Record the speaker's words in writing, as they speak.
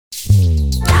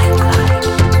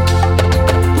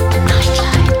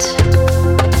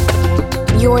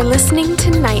listening to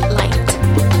Nightlight.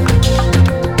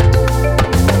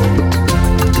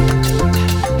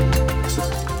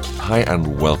 Hi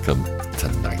and welcome to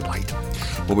Nightlight.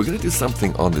 Well, we're going to do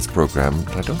something on this program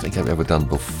that I don't think I've ever done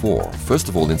before. First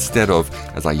of all, instead of,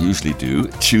 as I usually do,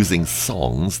 choosing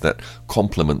songs that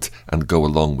complement and go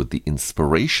along with the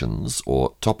inspirations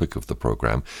or topic of the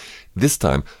program, this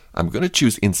time I'm going to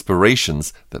choose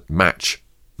inspirations that match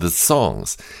the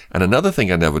songs. And another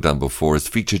thing I've never done before is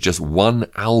feature just one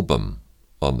album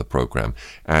on the program.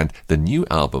 And the new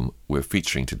album we're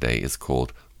featuring today is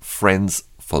called Friends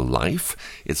for Life.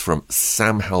 It's from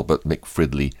Sam Halbert, Mick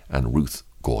Fridley and Ruth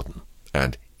Gordon.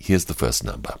 And here's the first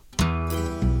number.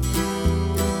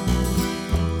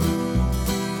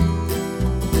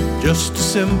 Just a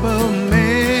simple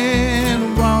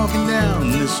man walking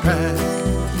down this track.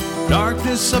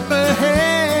 Darkness up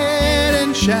ahead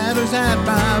and shadows at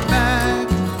my back.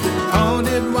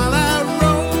 Haunted while I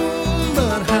roam,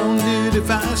 but hounded if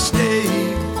I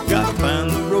stay. Gotta find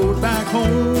the road back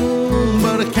home,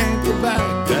 but I can't go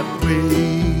back that way.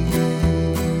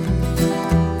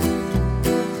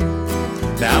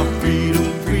 Now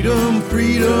freedom, freedom,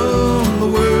 freedom, the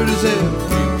word is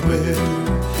everywhere.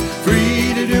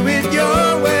 Free to do it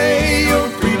your way, your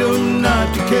freedom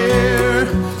not to care.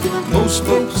 Most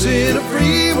folks in a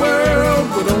free world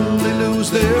would only lose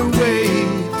their way.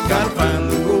 Gotta find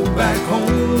the road back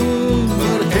home,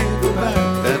 but I can't go back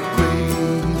that way.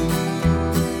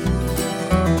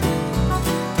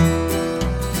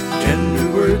 Tender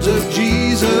words of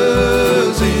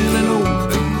Jesus in an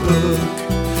open book.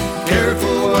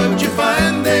 Careful what you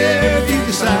find there if you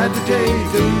decide to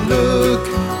take a look.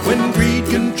 When greed,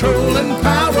 control, and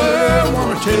power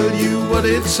wanna tell you what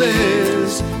it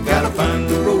says. Gotta find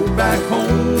the road back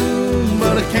home,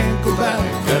 but I can't go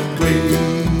back that way.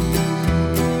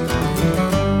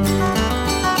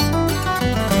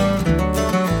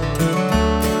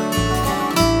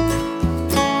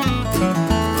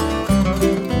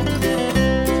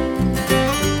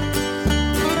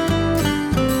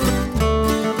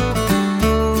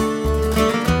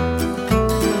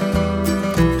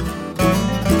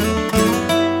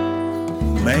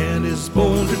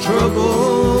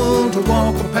 Trouble to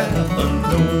walk a path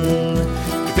unknown,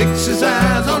 to fix his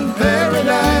eyes on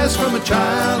paradise from a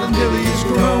child until he's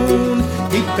grown.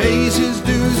 He pays his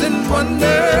dues and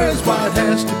wonders why it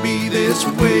has to be this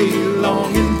way,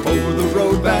 longing for the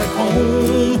road back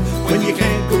home when you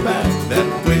can't go back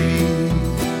that way.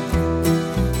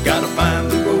 Gotta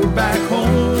find the road back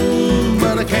home,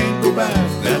 but I can't go back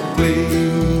that way.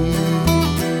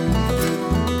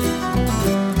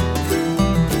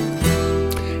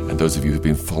 Those of you who've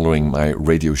been following my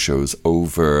radio shows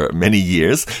over many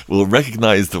years will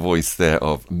recognize the voice there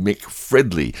of Mick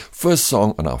Fridley. First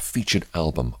song on our featured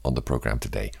album on the program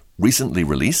today. Recently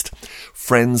released,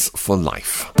 Friends for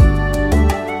Life.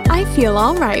 I feel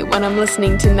alright when I'm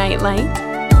listening to Nightlight.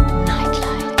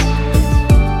 Nightlight.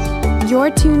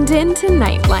 You're tuned in to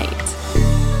Nightlight.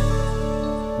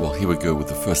 Well, here we go with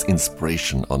the first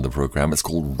inspiration on the program. It's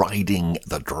called Riding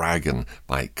the Dragon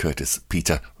by Curtis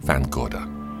Peter Van Gorder.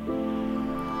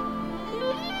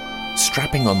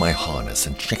 Strapping on my harness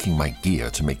and checking my gear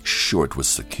to make sure it was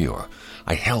secure,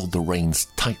 I held the reins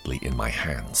tightly in my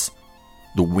hands.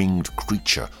 The winged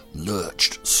creature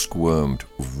lurched, squirmed,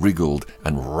 wriggled,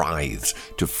 and writhed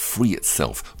to free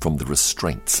itself from the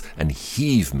restraints and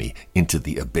heave me into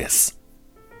the abyss.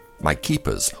 My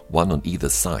keepers, one on either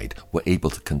side, were able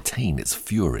to contain its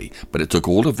fury, but it took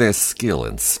all of their skill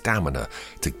and stamina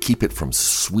to keep it from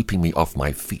sweeping me off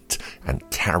my feet and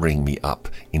carrying me up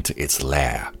into its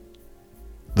lair.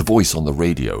 The voice on the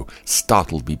radio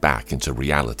startled me back into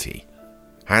reality.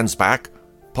 Hands back,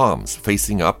 palms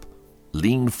facing up,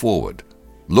 lean forward,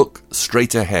 look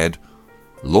straight ahead,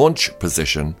 launch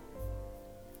position.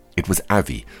 It was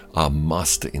Avi, our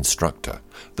master instructor,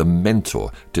 the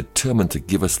mentor determined to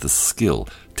give us the skill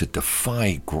to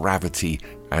defy gravity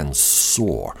and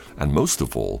soar, and most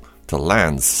of all, to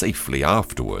land safely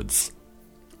afterwards.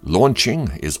 Launching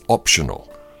is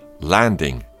optional.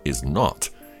 Landing is not,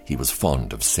 he was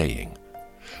fond of saying.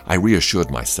 I reassured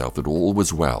myself that all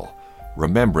was well,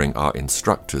 remembering our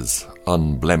instructor's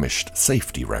unblemished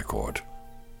safety record.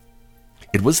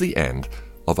 It was the end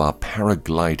of our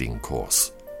paragliding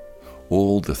course.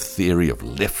 All the theory of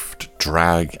lift,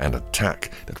 drag, and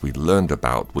attack that we learned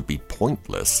about would be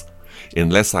pointless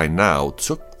unless I now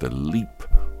took the leap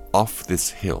off this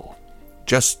hill.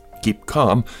 Just keep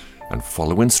calm and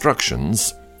follow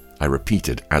instructions, I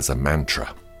repeated as a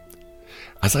mantra.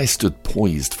 As I stood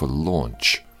poised for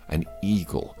launch, an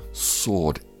eagle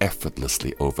soared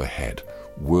effortlessly overhead,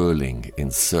 whirling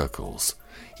in circles.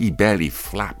 He barely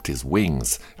flapped his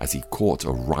wings as he caught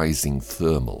a rising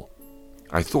thermal.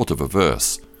 I thought of a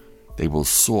verse. They will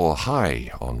soar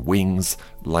high on wings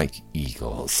like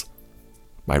eagles.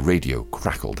 My radio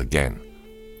crackled again.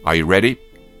 Are you ready?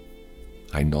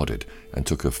 I nodded and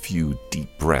took a few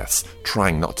deep breaths,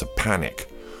 trying not to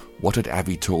panic. What had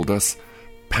Avi told us?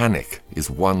 Panic is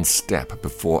one step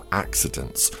before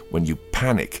accidents. When you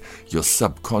panic, your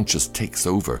subconscious takes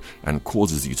over and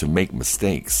causes you to make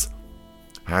mistakes.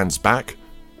 Hands back,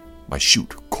 my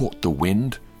chute caught the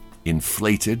wind,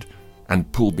 inflated,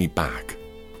 and pulled me back.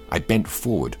 I bent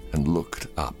forward and looked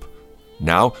up.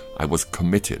 Now I was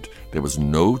committed. There was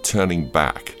no turning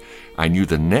back. I knew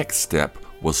the next step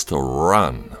was to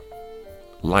run.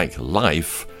 Like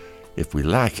life, if we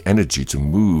lack energy to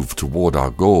move toward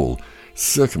our goal,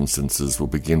 circumstances will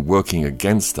begin working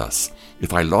against us.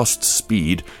 If I lost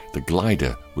speed, the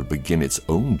glider would begin its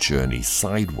own journey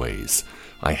sideways.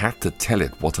 I had to tell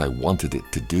it what I wanted it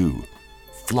to do.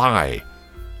 Fly.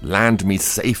 Land me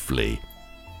safely.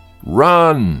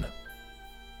 Run!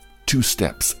 2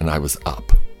 steps and I was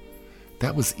up.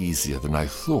 That was easier than I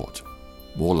thought.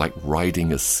 More like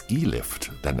riding a ski lift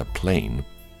than a plane.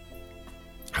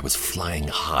 I was flying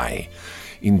high,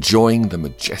 enjoying the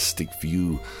majestic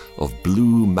view of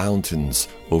blue mountains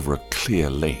over a clear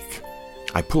lake.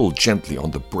 I pulled gently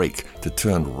on the brake to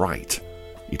turn right.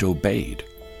 It obeyed,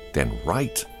 then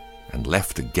right and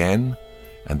left again,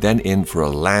 and then in for a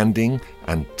landing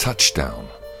and touchdown.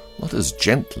 Not as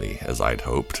gently as I'd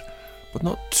hoped, but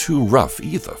not too rough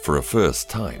either for a first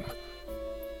time.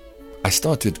 I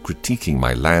started critiquing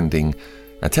my landing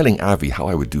and telling Avi how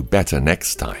I would do better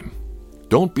next time.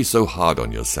 Don't be so hard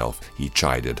on yourself, he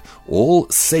chided. All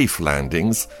safe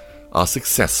landings are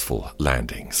successful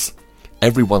landings.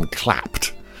 Everyone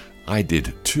clapped. I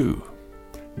did too.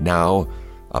 Now,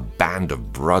 a band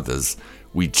of brothers,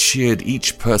 we cheered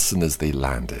each person as they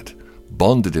landed,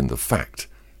 bonded in the fact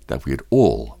that we had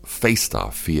all faced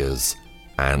our fears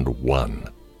and won.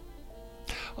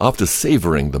 After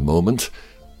savoring the moment,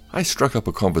 I struck up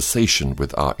a conversation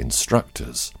with our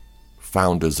instructors,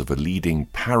 founders of a leading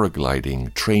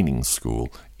paragliding training school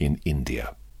in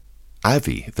India.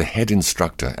 Avi, the head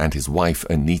instructor, and his wife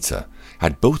Anita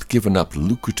had both given up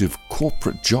lucrative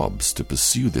corporate jobs to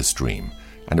pursue this dream,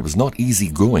 and it was not easy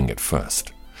going at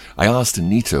first. I asked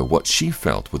Anita what she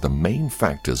felt were the main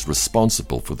factors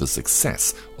responsible for the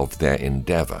success of their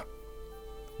endeavor.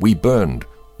 We burned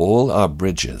all our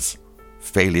bridges.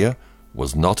 Failure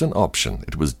was not an option.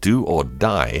 It was do or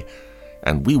die,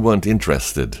 and we weren't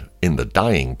interested in the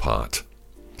dying part.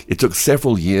 It took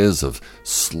several years of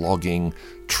slogging,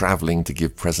 traveling to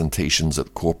give presentations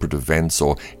at corporate events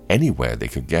or anywhere they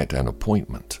could get an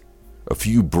appointment. A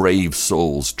few brave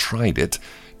souls tried it,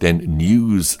 then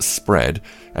news spread,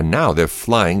 and now they're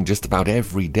flying just about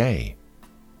every day.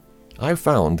 I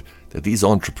found that these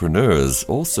entrepreneurs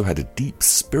also had a deep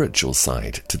spiritual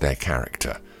side to their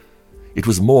character. It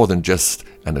was more than just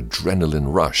an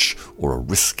adrenaline rush or a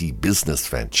risky business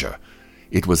venture.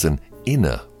 It was an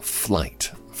inner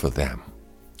flight for them,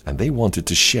 and they wanted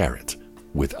to share it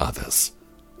with others.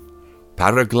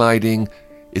 Paragliding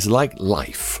is like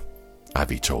life,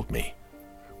 Avi told me.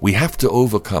 We have to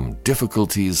overcome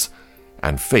difficulties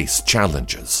and face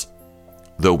challenges.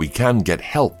 Though we can get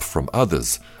help from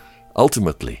others,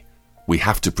 ultimately, we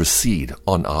have to proceed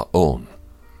on our own.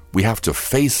 We have to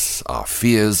face our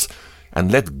fears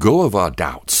and let go of our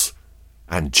doubts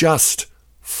and just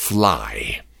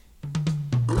fly.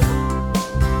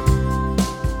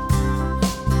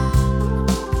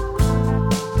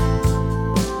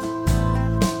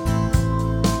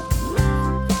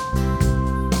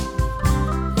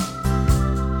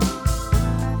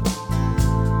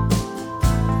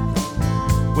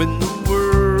 When the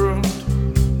world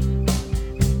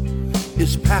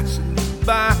is passing you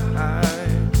by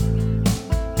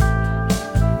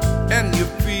and you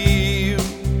feel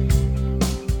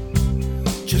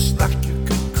just like you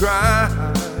could cry,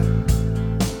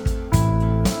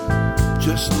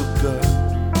 just look up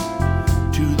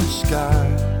to the sky.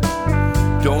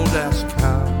 Don't ask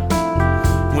how,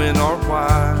 when or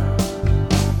why,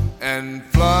 and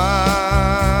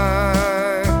fly.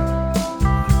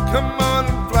 Come on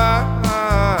and fly.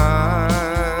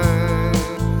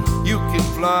 You can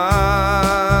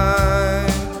fly.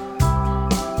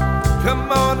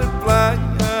 Come on and fly.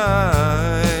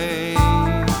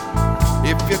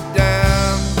 If you're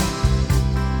down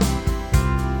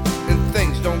and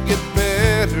things don't get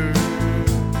better,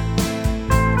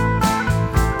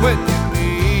 when you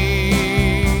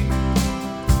need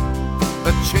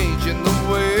a change in the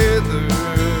weather,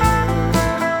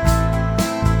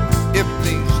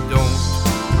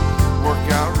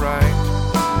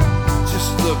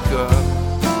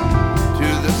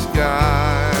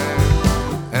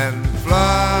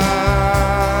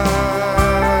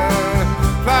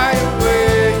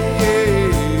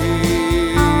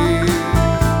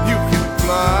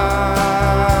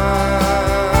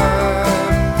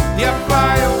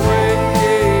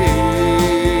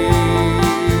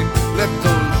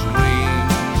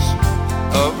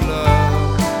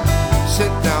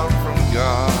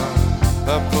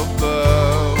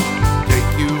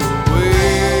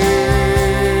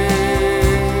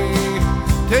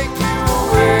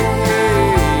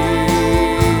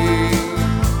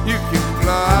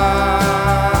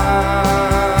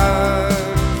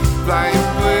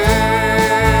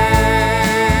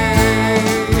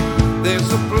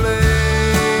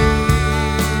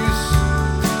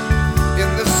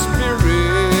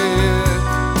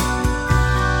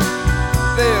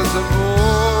 there's a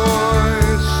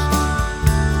voice.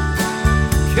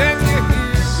 Can you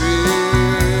hear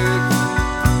it?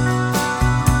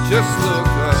 Just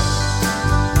look up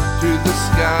to the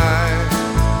sky.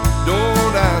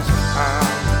 Don't ask how,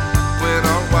 when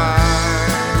or why.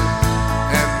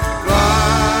 And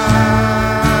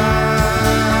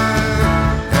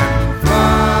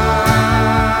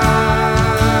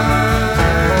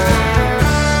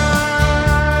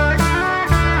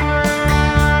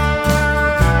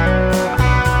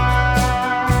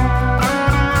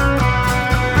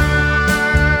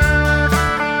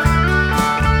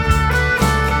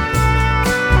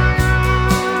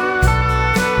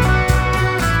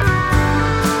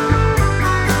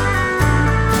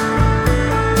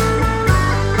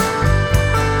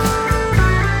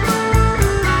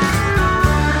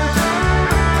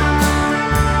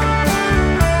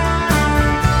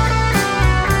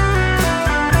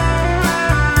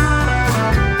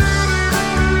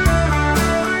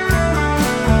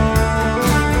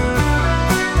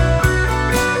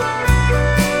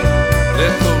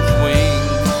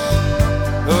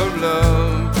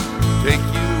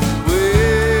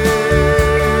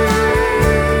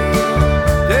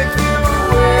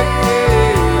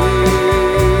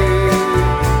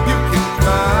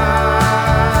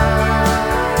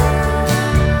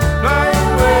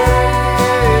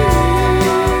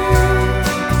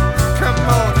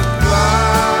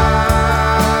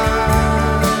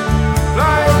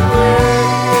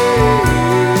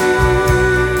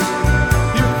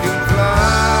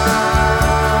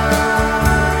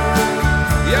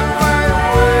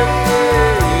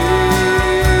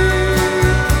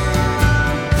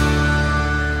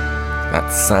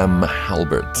Sam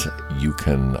Halbert, You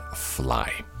Can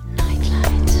Fly.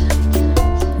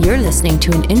 You're listening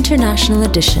to an international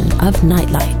edition of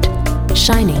Nightlight,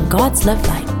 shining God's love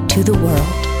light to the world.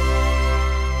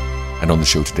 And on the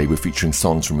show today, we're featuring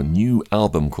songs from a new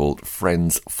album called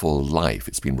Friends for Life.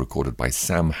 It's been recorded by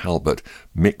Sam Halbert,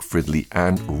 Mick Fridley,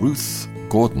 and Ruth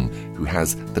Gordon, who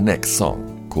has the next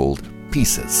song called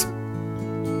Pieces.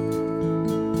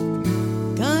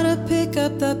 Gotta pick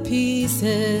up the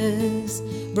pieces,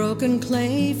 broken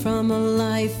clay from a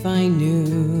life I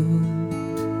knew.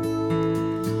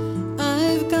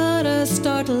 I've gotta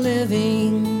start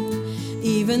living,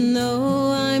 even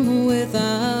though I'm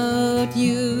without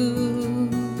you.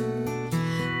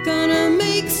 Gonna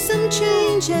make some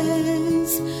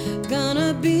changes,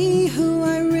 gonna be who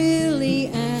I really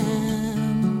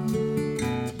am.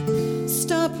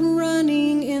 Stop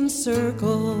running in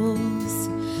circles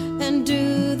and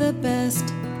do the best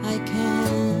I can.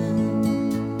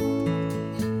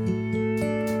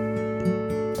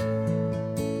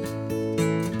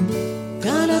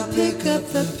 Gotta pick up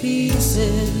the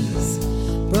pieces,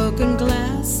 broken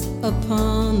glass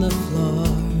upon the floor.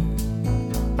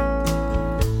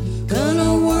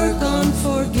 Gonna work on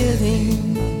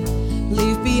forgiving,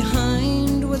 leave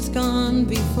behind what's gone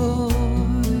before.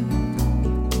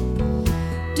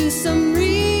 Do some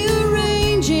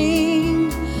rearranging,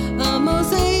 a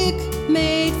mosaic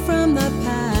made from the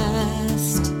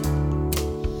past.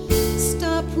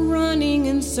 Stop running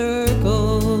in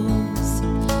circles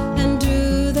and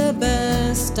do the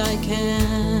best I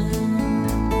can.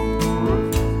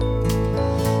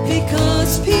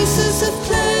 Because pieces of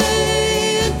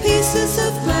clay and pieces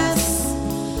of glass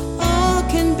all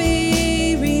can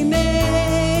be remade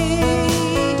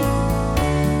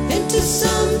into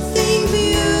something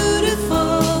beautiful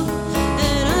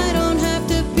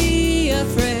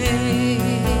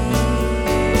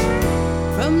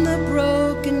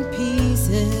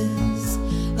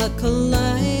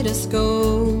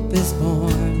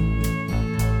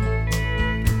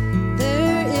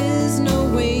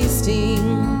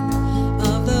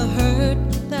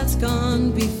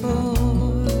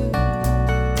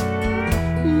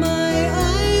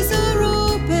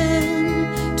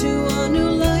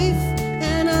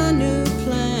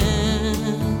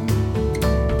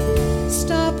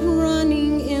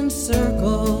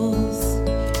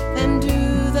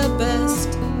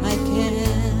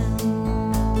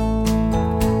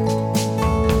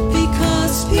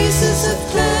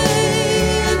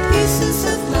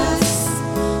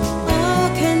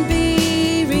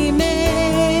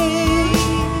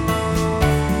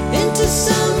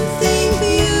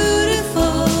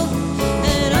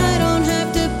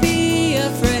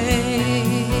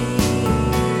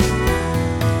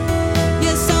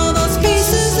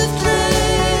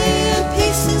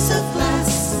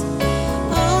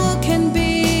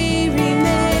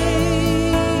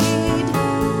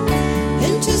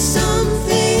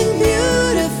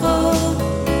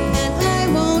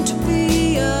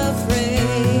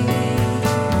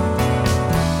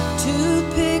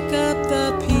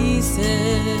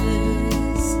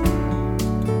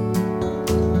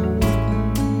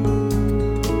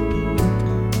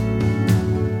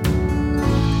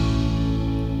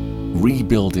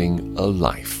Rebuilding a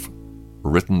Life,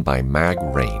 written by Mag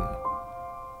Rain.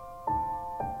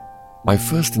 My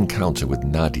first encounter with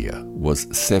Nadia was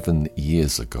 7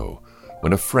 years ago,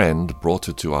 when a friend brought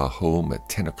her to our home at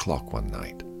 10 o'clock one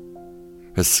night.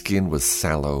 Her skin was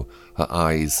sallow, her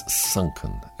eyes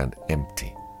sunken and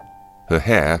empty. Her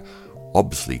hair,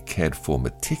 obviously cared for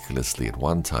meticulously at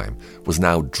one time, was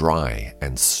now dry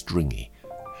and stringy,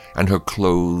 and her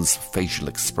clothes, facial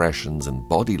expressions, and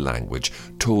body language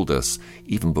told us,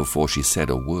 even before she said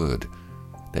a word,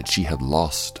 that she had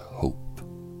lost hope.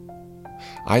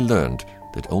 I learned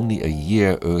that only a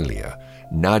year earlier,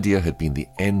 Nadia had been the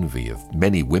envy of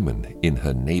many women in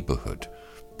her neighborhood,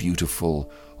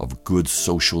 beautiful, of good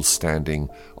social standing,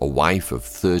 a wife of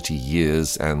 30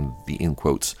 years, and the, in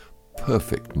quotes,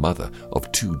 perfect mother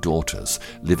of 2 daughters,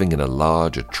 living in a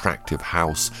large, attractive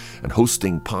house and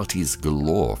hosting parties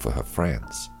galore for her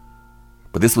friends.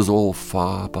 But this was all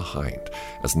far behind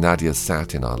as Nadia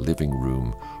sat in our living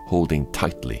room, holding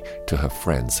tightly to her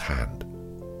friend's hand.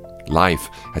 Life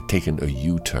had taken a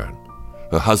U-turn.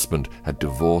 Her husband had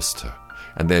divorced her,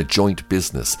 and their joint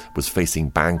business was facing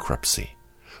bankruptcy.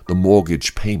 The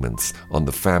mortgage payments on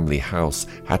the family house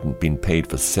hadn't been paid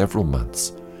for several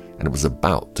months, and it was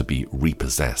about to be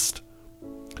repossessed.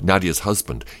 Nadia's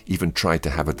husband even tried to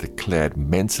have her declared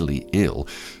mentally ill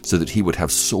so that he would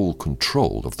have sole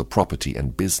control of the property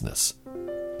and business.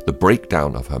 The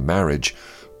breakdown of her marriage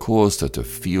caused her to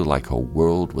feel like her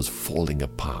world was falling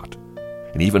apart,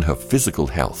 and even her physical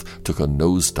health took a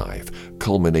nosedive,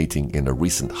 culminating in a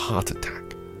recent heart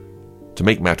attack. To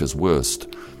make matters worse,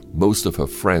 most of her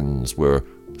friends were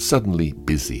suddenly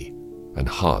busy and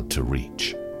hard to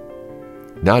reach.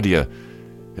 Nadia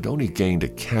had only gained a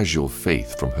casual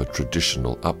faith from her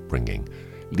traditional upbringing,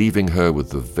 leaving her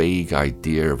with the vague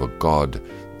idea of a God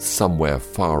somewhere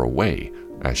far away,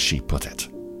 as she put it.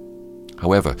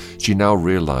 However, she now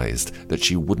realized that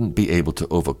she wouldn't be able to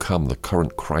overcome the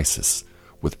current crisis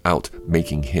without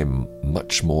making him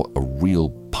much more a real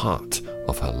part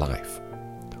of her life.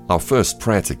 Our first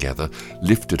prayer together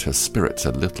lifted her spirits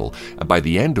a little, and by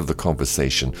the end of the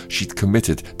conversation, she'd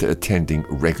committed to attending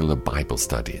regular Bible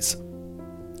studies.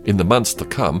 In the months to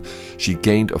come, she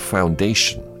gained a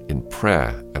foundation in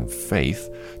prayer and faith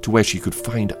to where she could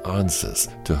find answers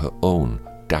to her own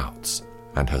doubts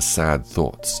and her sad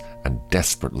thoughts and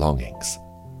desperate longings.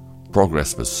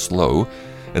 Progress was slow,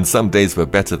 and some days were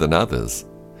better than others.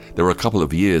 There were a couple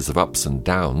of years of ups and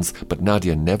downs, but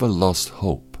Nadia never lost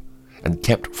hope and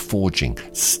kept forging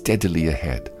steadily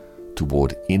ahead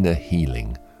toward inner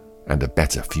healing and a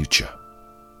better future.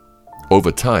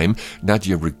 Over time,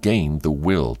 Nadia regained the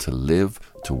will to live,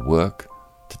 to work,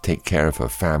 to take care of her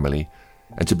family,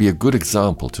 and to be a good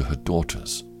example to her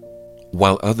daughters.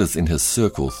 While others in her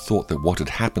circle thought that what had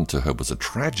happened to her was a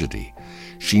tragedy,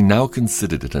 she now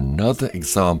considered it another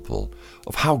example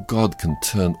of how God can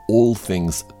turn all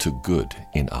things to good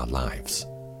in our lives,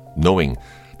 knowing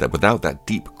that without that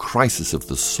deep crisis of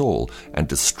the soul and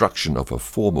destruction of her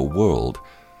former world,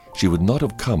 she would not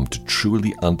have come to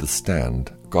truly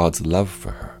understand God's love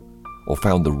for her or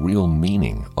found the real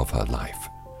meaning of her life.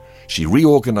 She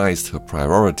reorganized her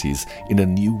priorities in a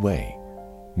new way.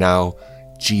 Now,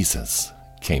 Jesus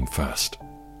came first.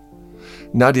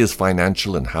 Nadia's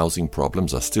financial and housing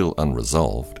problems are still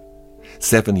unresolved.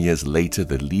 7 years later,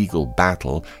 the legal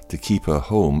battle to keep her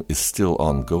home is still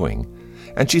ongoing,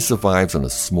 and she survives on a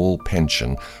small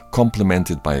pension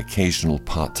complemented by occasional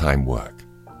part-time work.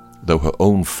 Though her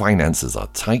own finances are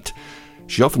tight,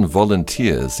 she often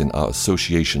volunteers in our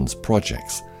association's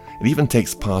projects and even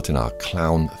takes part in our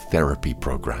clown therapy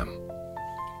program.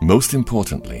 Most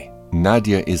importantly,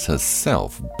 Nadia is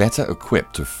herself better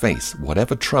equipped to face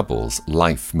whatever troubles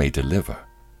life may deliver.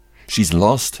 She's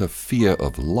lost her fear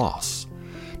of loss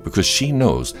because she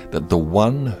knows that the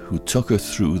one who took her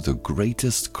through the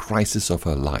greatest crisis of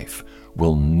her life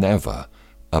will never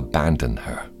abandon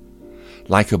her.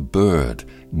 Like a bird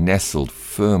nestled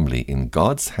firmly in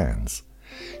God's hands,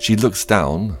 she looks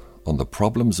down on the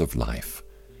problems of life,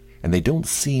 and they don't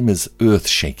seem as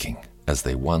earth-shaking as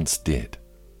they once did.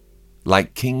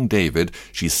 Like King David,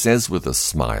 she says with a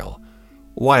smile,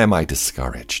 "Why am I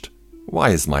discouraged? Why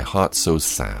is my heart so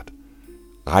sad?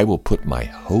 I will put my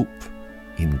hope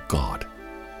in God.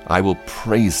 I will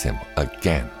praise Him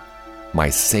again, my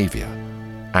Savior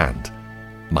and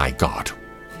my God."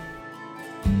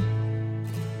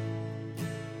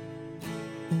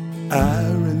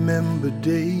 I remember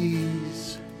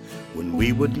days when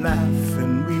we would laugh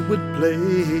and we would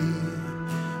play.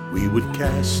 We would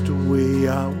cast away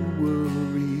our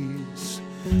worries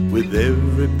with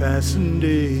every passing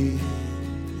day.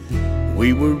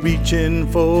 We were reaching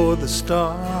for the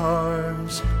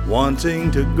stars,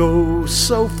 wanting to go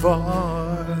so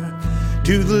far,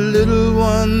 to the little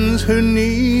ones who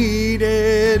need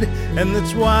it. And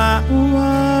that's why I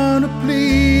want to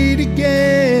plead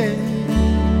again.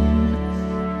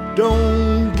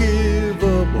 Don't give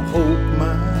up hope,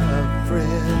 my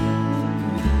friend.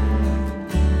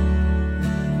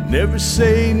 Never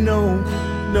say no,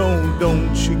 no,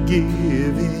 don't you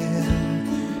give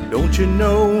in. Don't you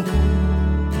know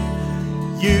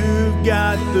you've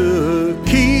got the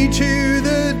key to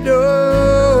the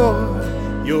door?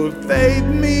 Your faith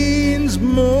means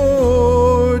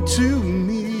more to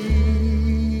me.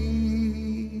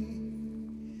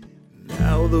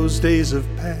 Now those days have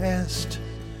passed,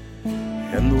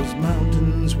 and those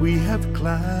mountains we have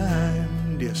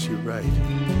climbed. Yes, you're right,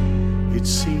 it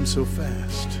seems so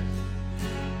fast,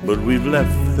 but we've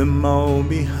left them all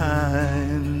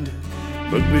behind.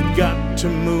 But we've got to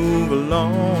move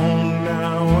along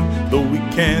now, though we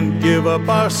can't give up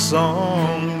our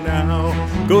song now,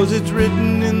 'cause it's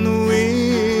written in the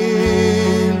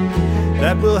wind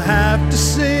that we'll have to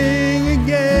sing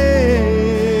again.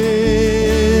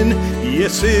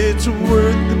 Yes, it's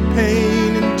worth the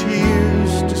pain and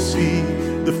tears to see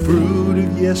the fruit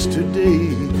of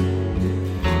yesterday,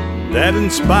 that in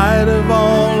spite of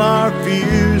all our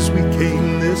fears we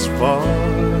came this far.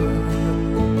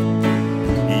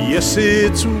 Yes,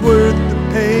 it's worth the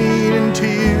pain and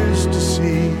tears to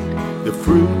see the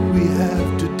fruit we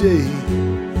have today,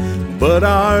 but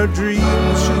our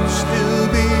dreams should still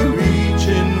be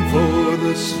reaching for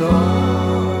the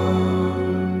stars.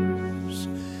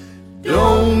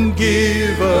 Don't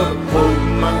give up hope,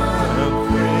 my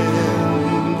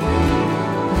friend.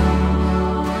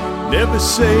 Never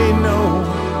say no,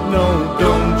 no,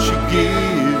 don't you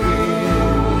give in.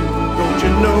 Don't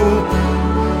you know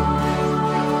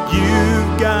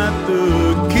you've got the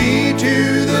key to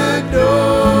the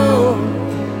door?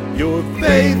 Your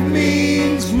faith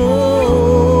means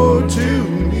more to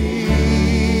me.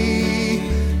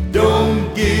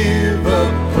 Don't give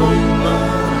up hope, my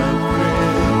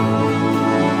friend.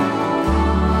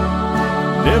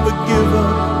 Never give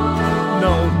up,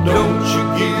 no, don't you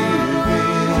give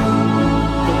in.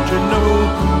 Don't you know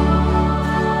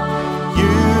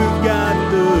you've got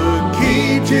the key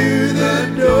to the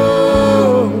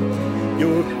door?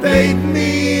 Your faith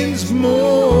means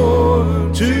more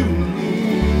to me.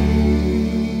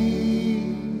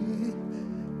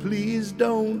 Please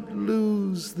don't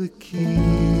lose the key.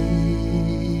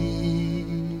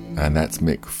 And that's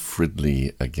Mick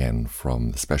Fridley again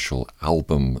from the special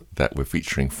album that we're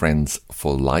featuring, Friends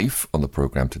for Life, on the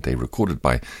programme today, recorded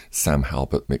by Sam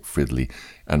Halbert, Mick Fridley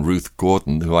and Ruth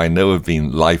Gordon, who I know have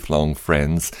been lifelong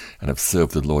friends and have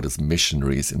served the Lord as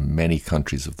missionaries in many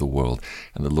countries of the world.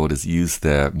 And the Lord has used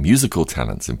their musical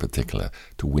talents in particular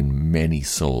to win many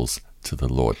souls to the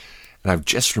Lord. And I've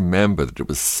just remembered that it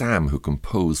was Sam who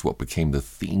composed what became the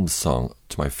theme song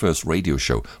to my first radio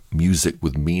show, Music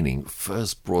with Meaning,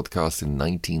 first broadcast in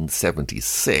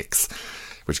 1976,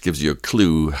 which gives you a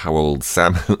clue how old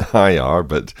Sam and I are.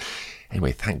 But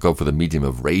anyway, thank God for the medium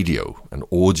of radio and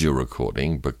audio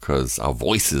recording, because our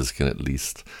voices can at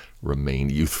least remain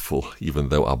youthful, even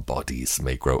though our bodies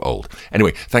may grow old.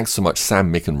 Anyway, thanks so much,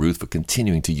 Sam, Mick and Ruth, for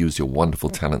continuing to use your wonderful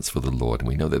talents for the Lord. And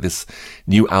we know that this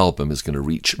new album is going to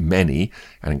reach many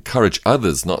and encourage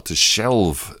others not to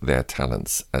shelve their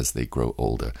talents as they grow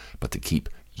older, but to keep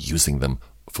using them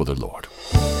for the Lord.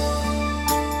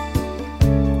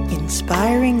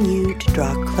 Inspiring you to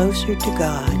draw closer to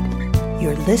God.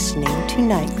 You're listening to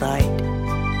Nightlight.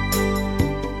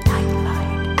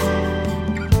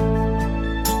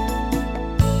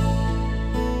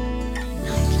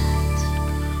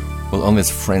 Well, on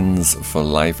this Friends for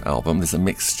Life album, there's a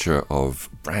mixture of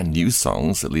brand new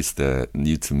songs, at least they're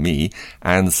new to me,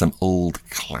 and some old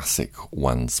classic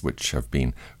ones which have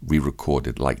been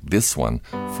re-recorded, like this one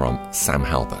from Sam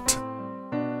Halbert.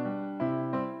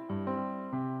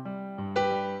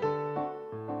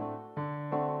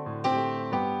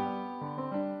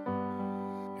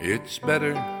 It's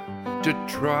better to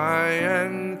try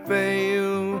and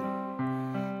fail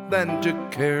than to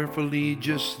carefully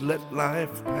just let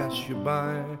life pass you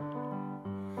by.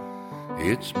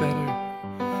 It's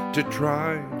better to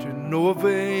try to no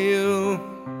avail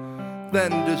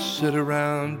than to sit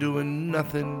around doing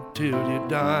nothing till you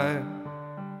die.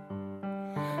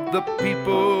 The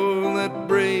people that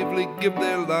bravely give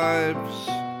their lives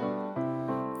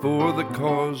for the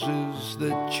causes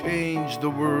that change the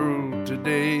world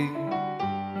today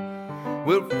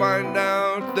will find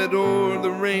out that o'er the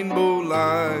rainbow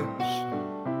lies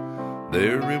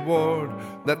their reward,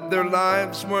 that their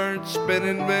lives weren't spent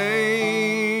in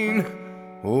vain.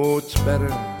 Oh, it's better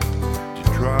to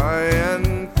try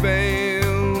and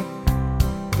fail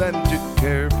than to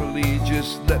carefully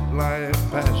just let life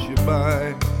pass you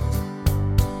by.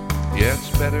 Yeah, it's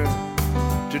better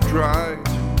to try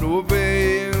to no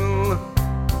avail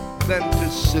than to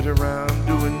sit around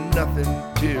doing nothing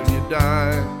till you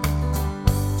die.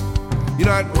 You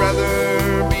know, I'd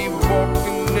rather be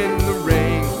walking in the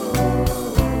rain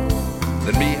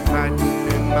than be hiding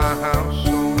in my house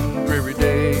on dreary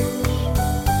days.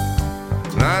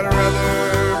 And I'd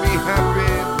rather be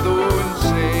happy though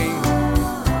insane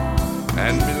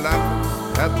and be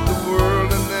laughing at the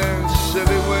world and their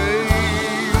silly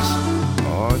ways.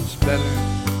 Oh, it's better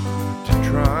to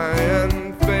try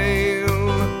and fail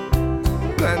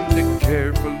than to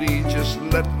carefully just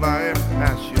let life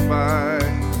pass you by.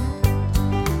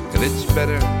 And it's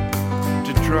better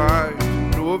to try to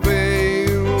no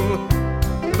avail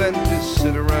than to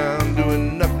sit around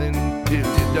doing nothing till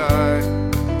you die.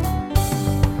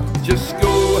 Just go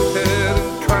ahead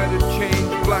and try to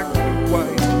change black to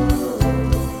white.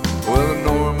 Well, the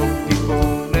normal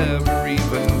people never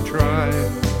even try.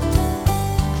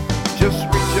 Just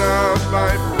reach out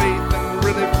by faith and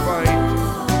really fight.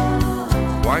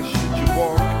 Why should you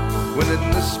walk when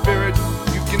in the spirit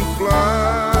you can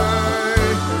fly?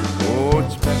 Oh,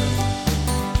 it's better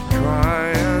to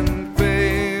try and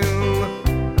fail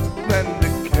than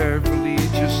to carefully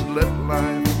just let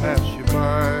life pass you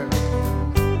by.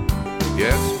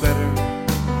 Yeah, it's better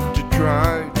to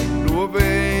try to no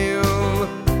avail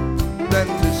than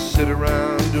to sit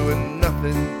around doing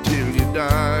nothing till you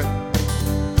die.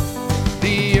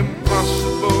 The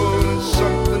impossible is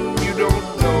something you don't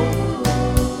know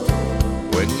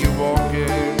when you're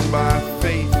walking by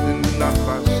faith and not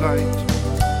by sight.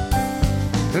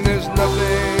 And there's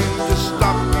nothing to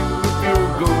stop you with your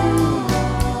goal.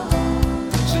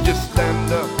 So just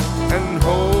stand up and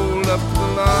hold up the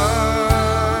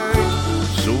light.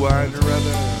 So I'd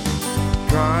rather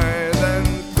try than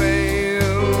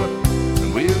fail,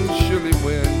 and we'll surely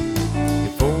win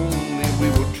if only we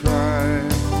will try.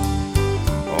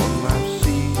 On life's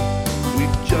sea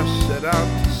we've just set out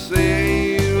to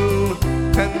sail,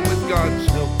 and with God's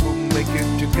help we'll make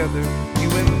it together, you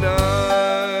and I.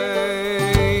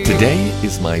 Today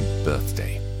is my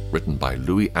birthday, written by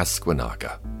Louis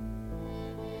Asquinaga.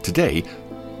 Today,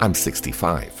 I'm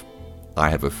 65. I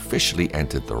have officially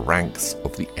entered the ranks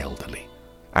of the elderly.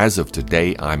 As of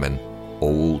today, I'm an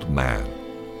old man.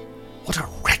 What a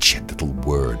wretched little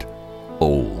word,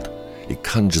 old. It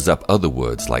conjures up other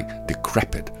words like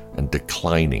decrepit and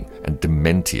declining and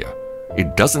dementia.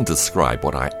 It doesn't describe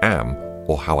what I am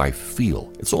or how I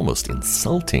feel. It's almost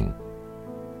insulting.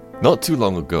 Not too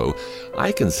long ago,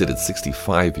 I considered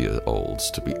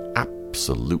 65-year-olds to be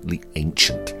absolutely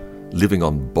ancient, living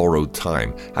on borrowed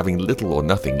time, having little or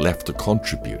nothing left to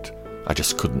contribute. I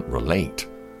just couldn't relate.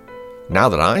 Now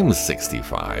that I'm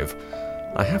 65,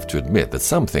 I have to admit that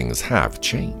some things have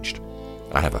changed.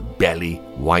 I have a belly,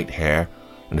 white hair,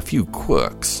 and a few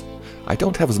quirks. I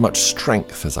don't have as much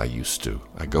strength as I used to.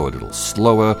 I go a little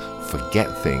slower,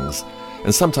 forget things,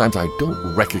 and sometimes I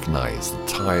don't recognize the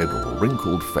tired or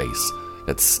wrinkled face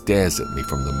that stares at me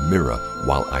from the mirror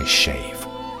while I shave.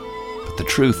 But the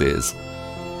truth is,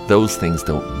 those things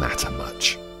don't matter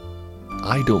much.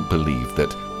 I don't believe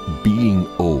that being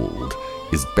old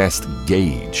is best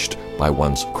gauged by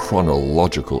one's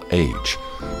chronological age,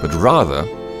 but rather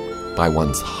by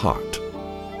one's heart.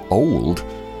 Old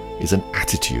is an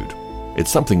attitude.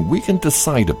 It's something we can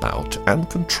decide about and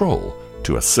control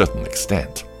to a certain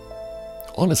extent.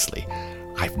 Honestly,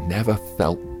 I've never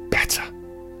felt better.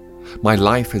 My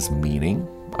life has meaning.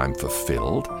 I'm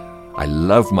fulfilled. I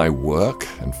love my work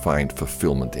and find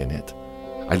fulfillment in it.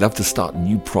 I love to start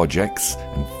new projects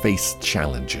and face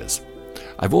challenges.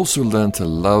 I've also learned to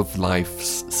love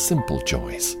life's simple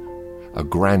joys. A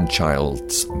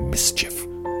grandchild's mischief,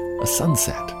 a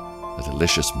sunset, a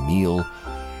delicious meal,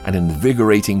 an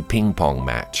invigorating ping-pong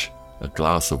match, a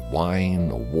glass of wine,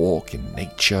 a walk in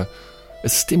nature, a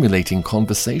stimulating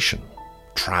conversation,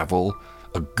 travel,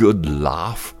 a good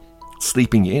laugh,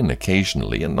 sleeping in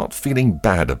occasionally and not feeling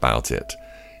bad about it.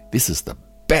 This is the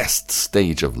best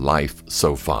stage of life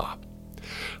so far.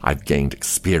 I've gained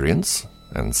experience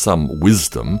and some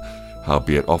wisdom,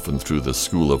 albeit often through the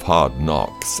school of hard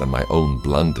knocks and my own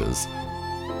blunders.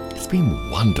 It's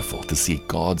been wonderful to see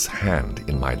God's hand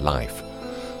in my life,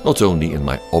 not only in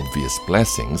my obvious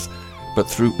blessings, but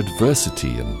through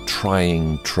adversity and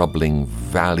trying, troubling,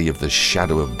 valley of the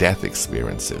shadow of death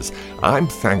experiences, I'm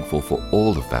thankful for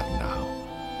all of that now,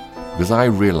 because I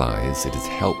realize it has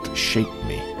helped shape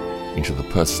me into the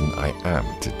person I am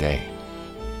today.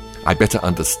 I better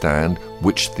understand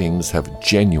which things have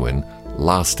genuine,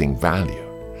 lasting value.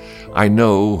 I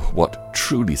know what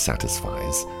truly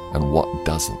satisfies and what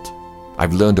doesn't.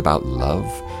 I've learned about love.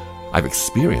 I've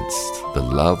experienced the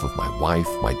love of my wife,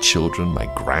 my children, my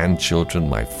grandchildren,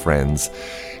 my friends,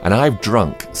 and I've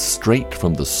drunk straight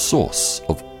from the source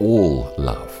of all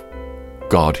love,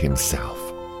 God Himself.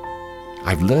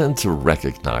 I've learned to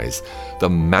recognize the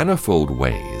manifold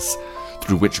ways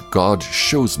through which God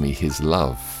shows me His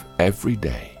love every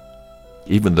day,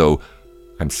 even though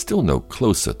I'm still no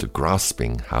closer to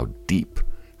grasping how deep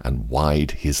and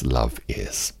wide His love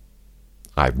is.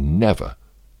 I've never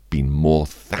been more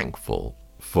thankful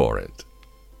for it.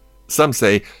 Some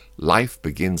say life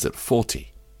begins at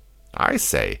 40. I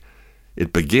say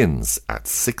it begins at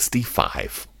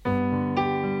 65.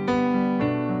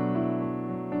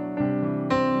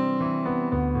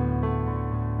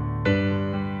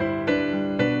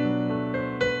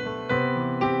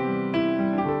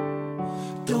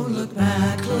 Don't look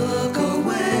back, look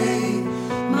away,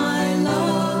 my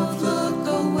love, look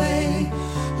away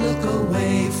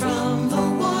from the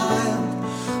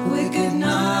wild, wicked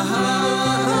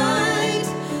night.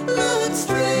 Look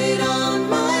straight on,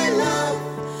 my love,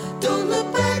 don't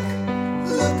look back,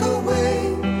 look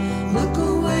away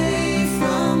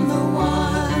from the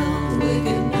wild,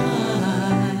 wicked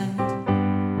night.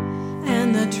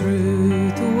 And the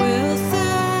truth will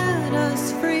set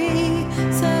us free,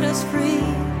 set us free.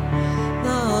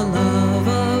 The love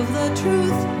of the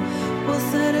truth will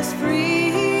set us free.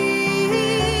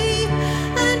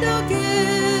 And I'll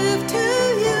give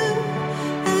to you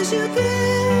as you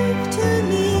give to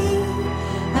me,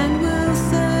 and we'll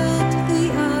set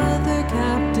the other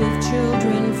captive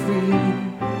children free.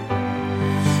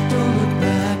 Don't look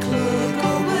back, look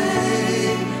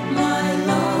away, my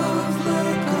love,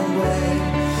 look away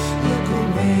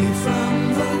from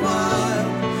the wild,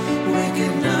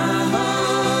 wicked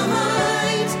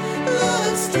night.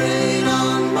 Look straight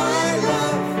on, my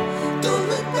love, don't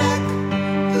look back,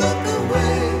 look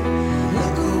away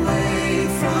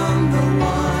from the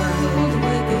wild,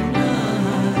 wicked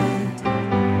night.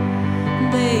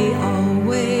 They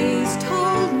always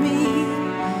told me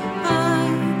I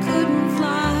couldn't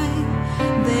fly.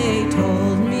 They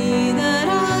told me that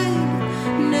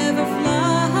I'd never fly.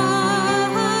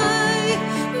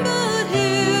 But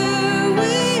here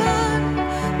we are,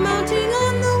 mounting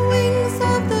on the wings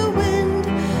of the wind.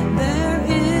 There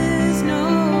is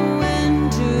no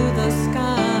end to the sky.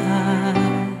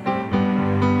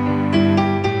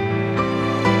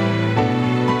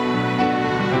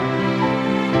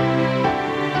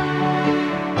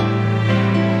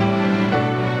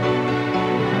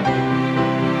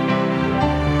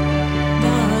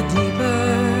 The deeper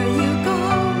you go,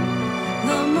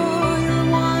 the more you'll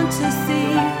want to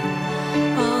see.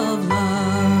 Of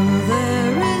love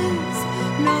there is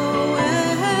no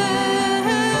end.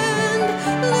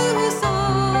 Loose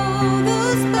all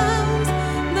those bounds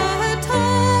that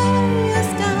tie us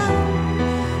down.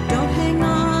 Don't hang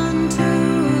on to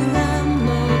them,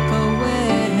 look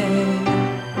away.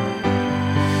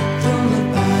 Don't look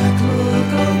back,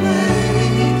 look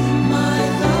away, my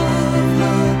love,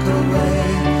 look away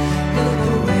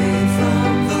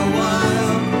from the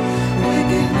wild,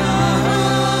 wicked night.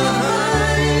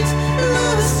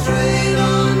 Look straight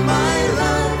on, my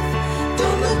love,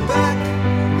 don't look back,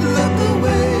 look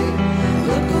away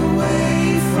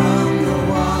from the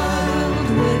wild,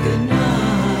 wicked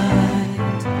night.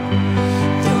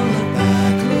 Don't look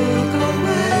back, look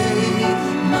away,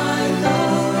 my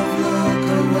love, look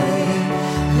away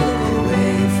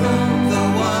from the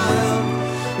wild,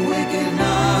 wicked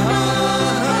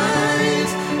night.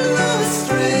 Look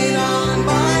straight on,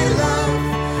 my love,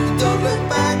 don't look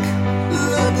back,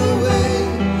 look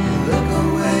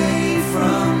away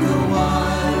from the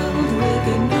wild,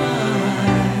 wicked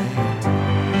night.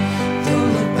 Don't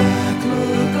look back,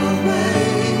 look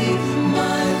away,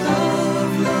 my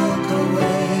love, look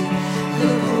away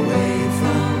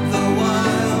from the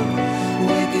wild,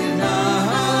 wicked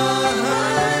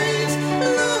night.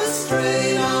 Look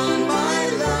straight on, my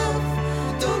love,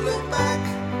 don't look back,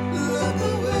 look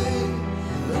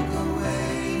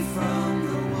away from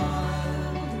the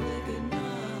wild, wicked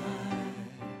night.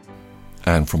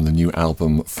 And from the new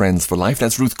album Friends for Life,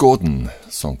 that's Ruth Gordon,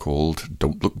 a song called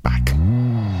Don't Look Back.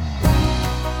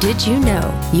 Did you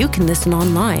know you can listen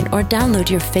online or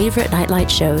download your favorite Nightlight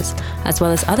shows, as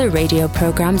well as other radio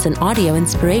programs and audio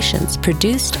inspirations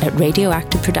produced at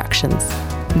Radioactive Productions?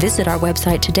 Visit our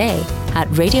website today at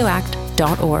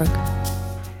radioact.org.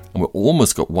 And we've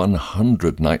almost got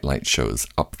 100 Nightlight shows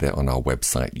up there on our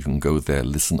website. You can go there,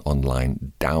 listen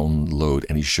online, download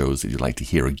any shows that you'd like to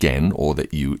hear again or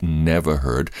that you never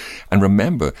heard. And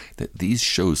remember that these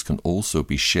shows can also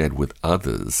be shared with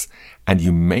others. And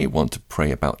you may want to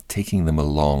pray about taking them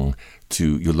along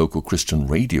to your local Christian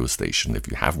radio station, if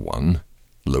you have one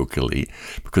locally,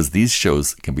 because these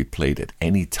shows can be played at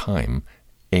any time,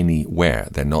 anywhere.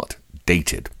 They're not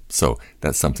dated. So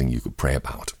that's something you could pray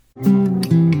about.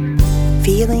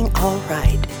 Feeling all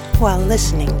right while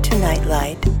listening to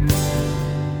Nightlight.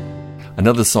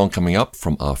 Another song coming up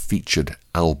from our featured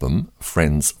album,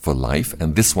 Friends for Life,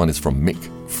 and this one is from Mick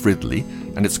Fridley,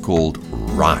 and it's called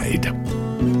Ride.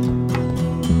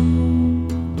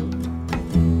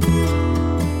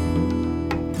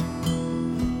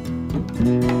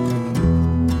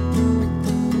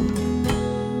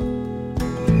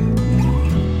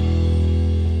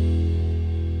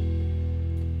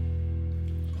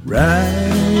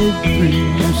 Ride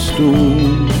through the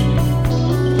storm,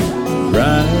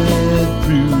 ride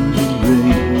through the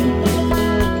rain,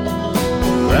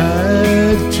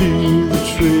 ride to the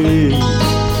trail,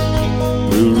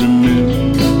 we'll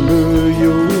remember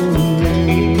your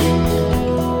name.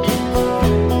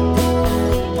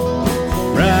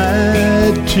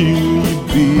 Ride to your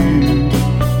beard,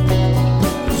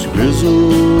 it's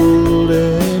grizzled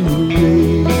and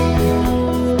gray,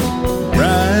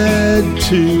 ride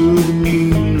to the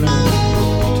moonlight,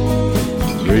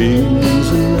 brings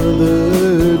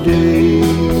another day.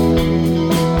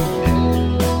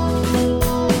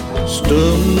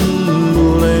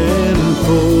 Stumble and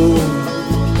fall,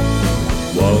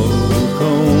 walk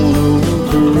on or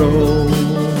crawl,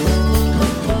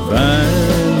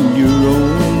 find your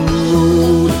own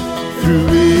road through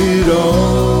it all.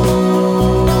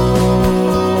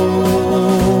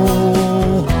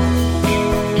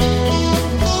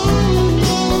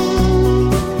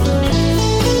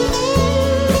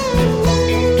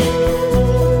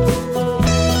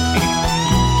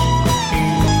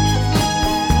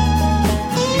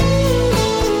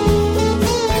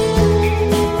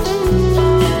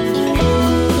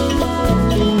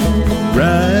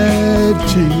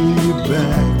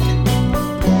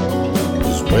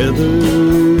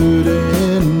 Weathered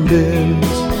and bent,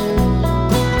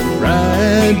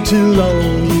 ride till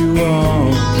all you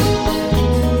are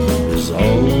is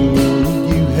all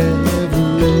you have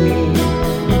left.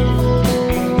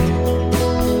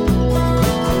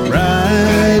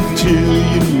 Ride till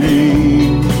your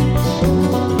name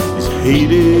is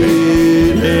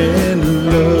hated and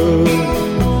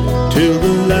loved, till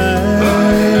the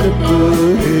light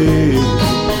above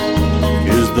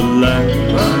is the light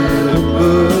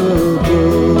above.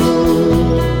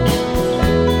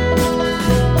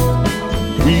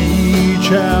 Reach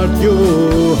out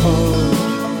your heart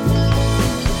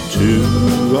to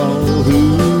all who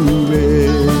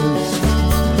rest.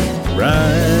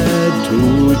 Ride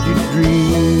toward your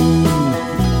dream,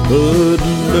 but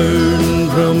learn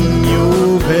from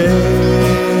your past.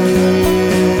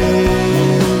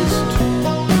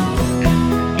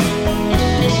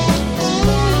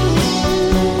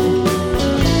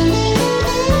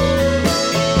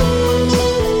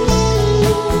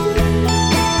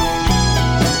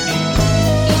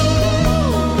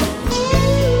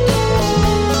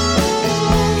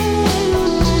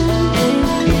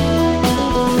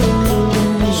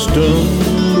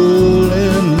 Stumble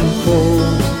and fall,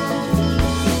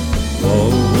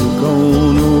 walk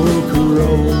on or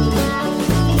crawl,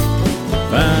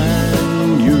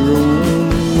 find your own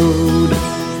road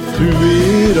through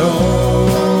it all.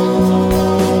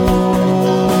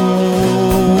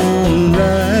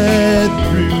 Ride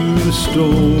through the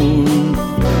storm,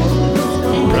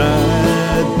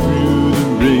 ride through the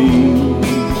rain,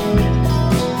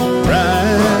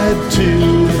 ride to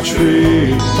the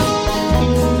trail,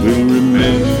 we'll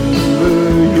remember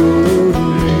your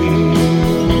name.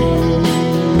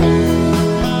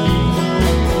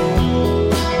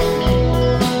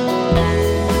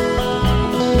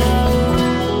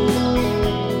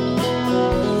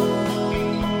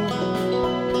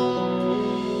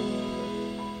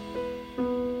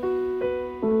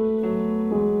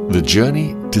 The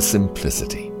Journey to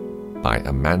Simplicity by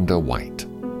Amanda White.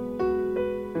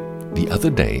 The other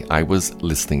day, I was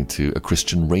listening to a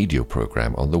Christian radio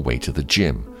program on the way to the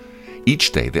gym.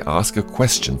 Each day, they ask a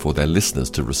question for their listeners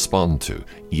to respond to,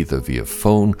 either via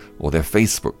phone or their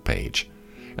Facebook page.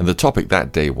 And the topic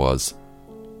that day was,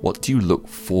 what do you look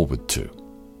forward to?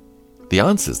 The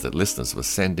answers that listeners were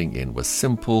sending in were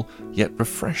simple yet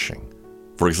refreshing.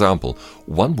 For example,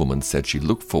 one woman said she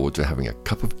looked forward to having a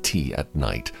cup of tea at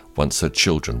night once her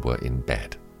children were in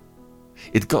bed.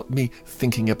 It got me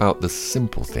thinking about the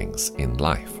simple things in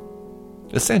life.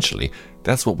 Essentially,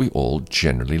 that's what we all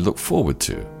generally look forward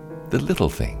to, the little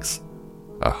things.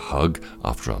 A hug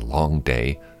after a long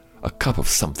day, a cup of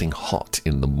something hot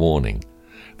in the morning,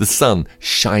 the sun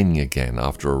shining again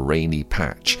after a rainy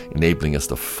patch, enabling us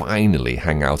to finally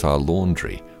hang out our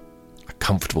laundry, a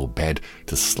comfortable bed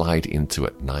to slide into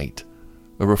at night,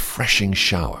 a refreshing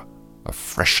shower, a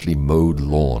freshly mowed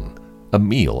lawn, a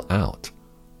meal out.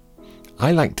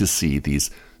 I like to see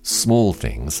these small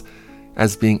things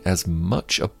as being as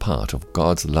much a part of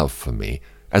God's love for me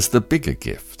as the bigger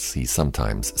gifts He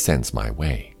sometimes sends my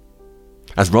way.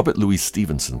 As Robert Louis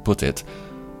Stevenson put it,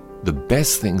 the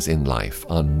best things in life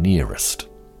are nearest.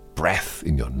 Breath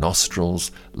in your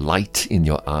nostrils, light in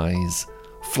your eyes,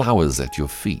 flowers at your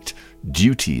feet,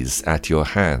 duties at your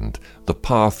hand, the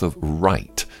path of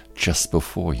right just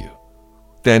before you.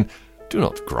 Then do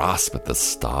not grasp at the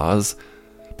stars,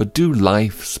 but do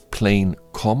life's plain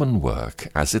common work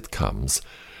as it comes,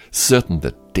 certain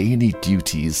that daily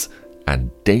duties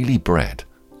and daily bread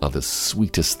are the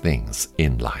sweetest things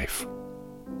in life.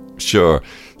 Sure,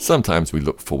 sometimes we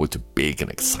look forward to big and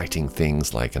exciting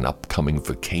things like an upcoming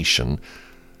vacation,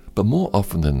 but more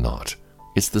often than not,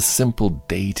 it's the simple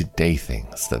day-to-day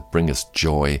things that bring us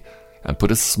joy and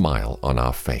put a smile on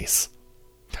our face.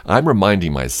 I'm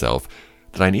reminding myself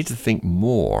that I need to think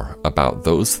more about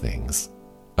those things,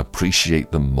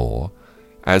 appreciate them more,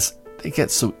 as they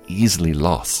get so easily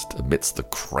lost amidst the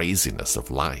craziness of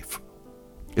life.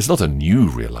 It's not a new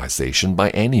realization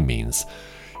by any means.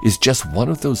 It's just one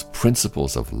of those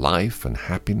principles of life and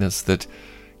happiness that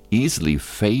easily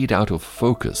fade out of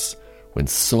focus when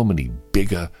so many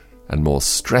bigger and more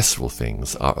stressful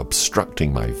things are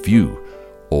obstructing my view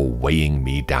or weighing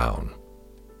me down.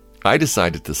 I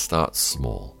decided to start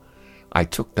small. I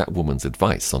took that woman's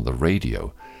advice on the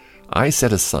radio. I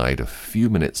set aside a few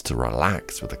minutes to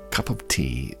relax with a cup of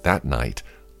tea that night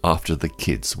after the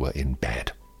kids were in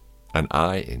bed, and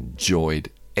I enjoyed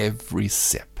every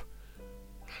sip.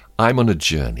 I'm on a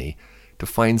journey to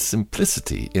find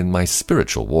simplicity in my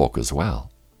spiritual walk as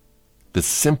well. The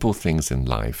simple things in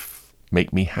life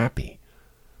make me happy.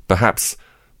 Perhaps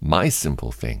my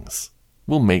simple things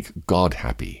will make God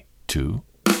happy too.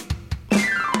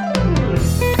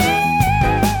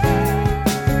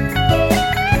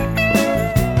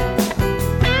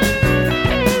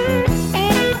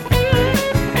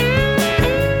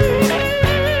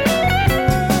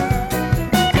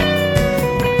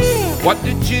 What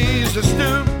did Jesus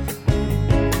do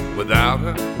without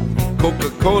a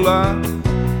Coca-Cola?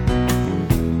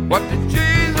 What did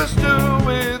Jesus do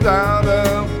without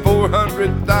a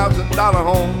 $400,000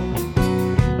 home?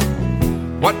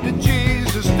 What did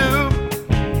Jesus do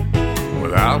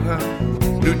without a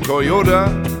new Toyota?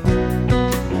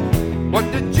 What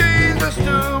did Jesus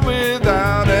do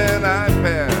without an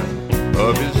iPad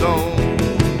of his own?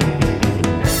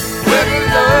 When he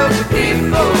loves the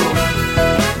people,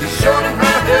 showed him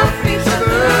how to help each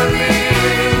other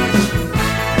live.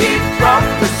 He brought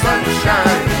the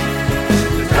sunshine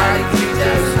to try to teach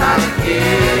us how to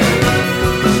give.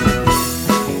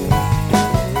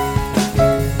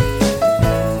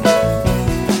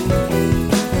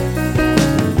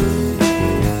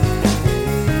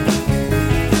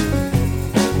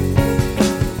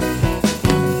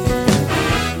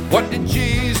 What did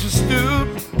Jesus do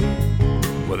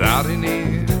without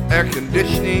any air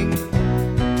conditioning?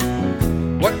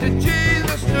 What did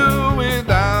Jesus do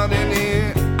without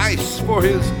any ice for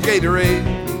his Gatorade?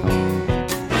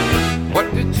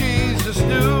 What did Jesus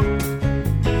do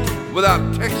without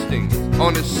texting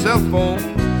on his cell phone?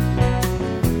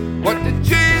 What did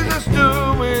Jesus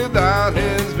do without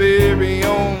his very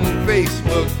own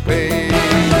Facebook page?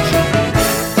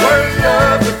 Where he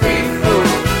loved the people,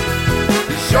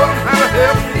 he showed them how to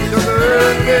help each other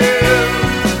live.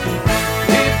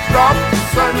 He brought the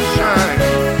sunshine,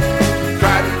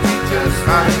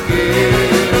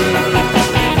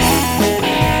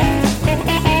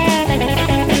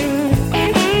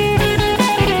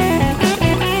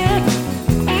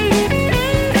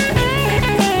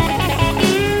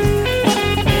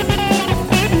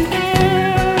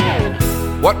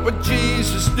 what would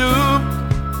Jesus do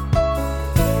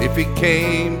if he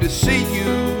came to see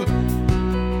you?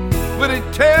 Would he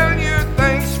tell you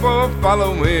thanks for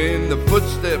following the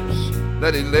footsteps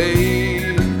that he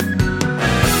laid?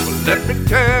 Let me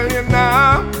tell you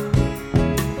now,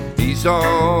 he's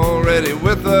already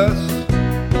with us.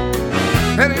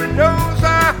 and He knows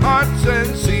our hearts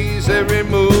and sees every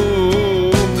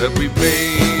move that we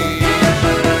made.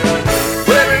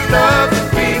 When He loved the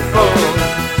people,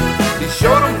 He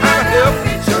showed them how to help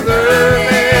each other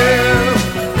live.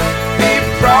 He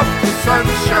brought the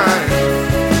sunshine,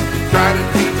 tried to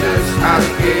teach us how to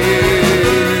give.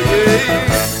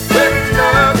 When He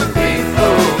loved the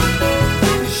people,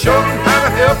 He showed them how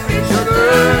to help each other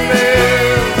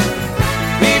live.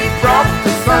 He brought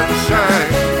the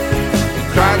sunshine, He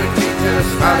tried to teach us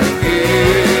how to give.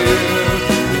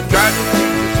 He tried to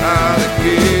teach us how to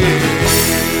give.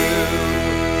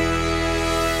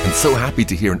 And so happy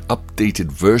to hear an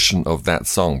updated version of that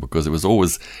song because it was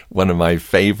always one of my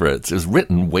favorites. It was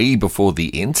written way before the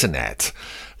internet,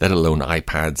 let alone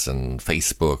iPads and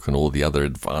Facebook and all the other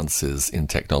advances in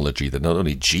technology that not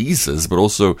only Jesus, but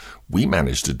also we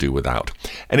managed to do without.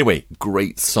 Anyway,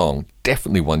 great song.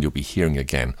 Definitely one you'll be hearing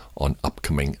again on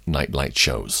upcoming Nightlight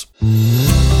shows.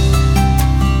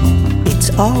 It's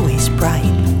always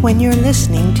bright when you're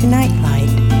listening to Nightlight.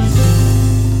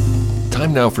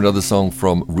 Time now for another song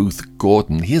from Ruth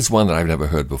Gordon. Here's one that I've never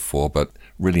heard before, but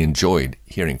really enjoyed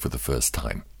hearing for the first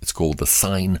time. It's called The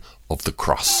Sign of the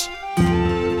Cross.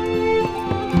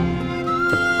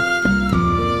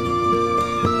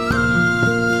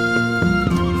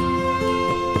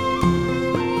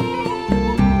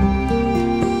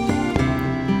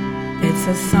 It's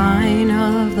a sign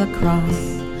of the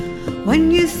cross when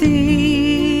you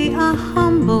see a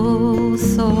humble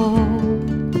soul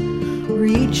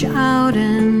reach out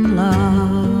in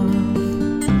love.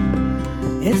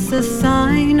 It's a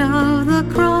sign of the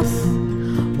cross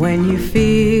when you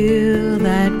feel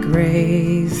that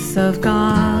grace of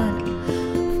God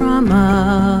from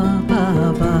up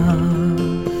above.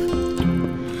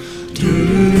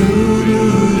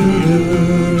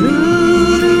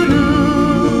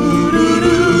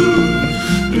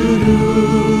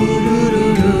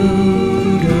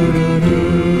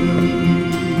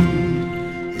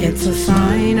 It's a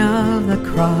sign of the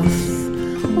cross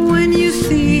when you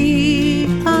see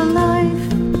a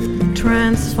life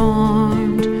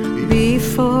transformed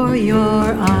before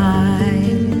your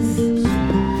eyes.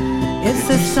 It's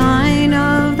a sign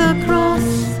of the cross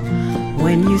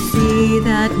when you see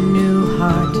that new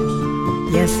heart.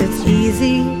 Yes, it's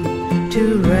easy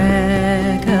to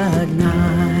recognize.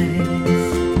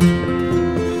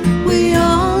 We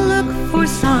all look for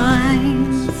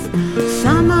signs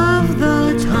some of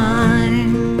the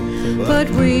time, but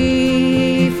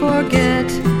we forget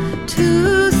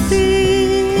to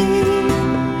see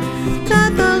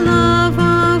that the love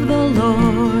of the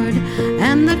Lord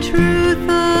and the truth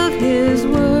of His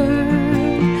word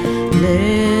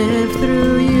live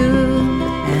through you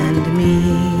and me.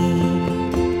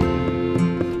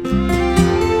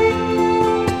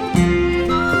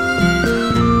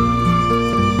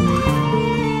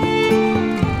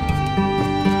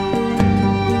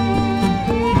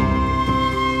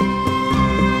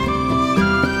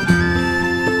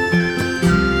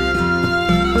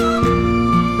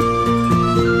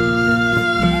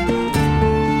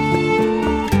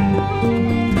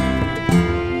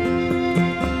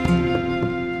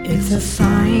 It's a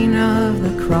sign of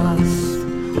the cross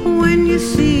when you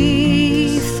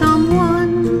see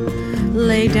someone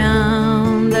lay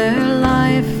down their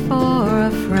life for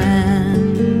a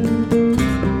friend.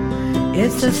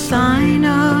 It's a sign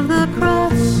of the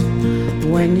cross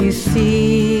when you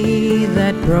see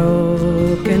that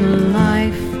broken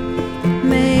life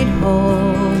made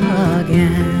whole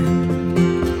again.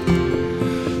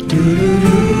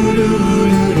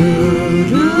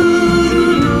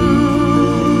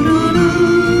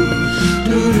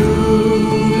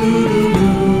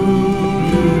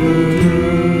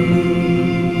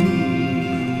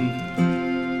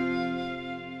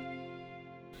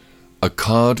 A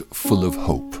Card Full of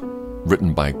Hope,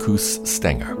 written by Koos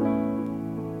Stenger.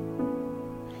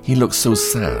 He looked so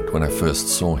sad when I first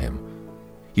saw him.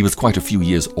 He was quite a few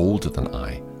years older than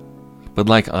I, but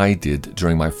like I did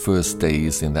during my first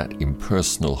days in that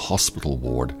impersonal hospital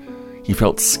ward, he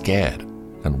felt scared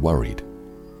and worried.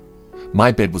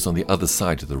 My bed was on the other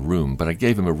side of the room, but I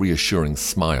gave him a reassuring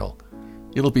smile.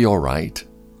 "It'll be all right."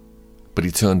 But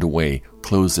he turned away,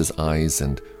 closed his eyes,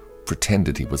 and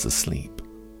pretended he was asleep.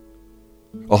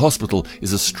 A hospital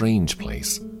is a strange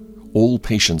place. All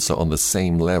patients are on the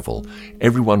same level.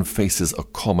 Everyone faces a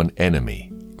common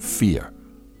enemy, fear.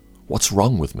 What's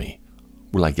wrong with me?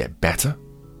 Will I get better?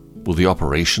 Will the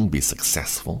operation be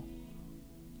successful?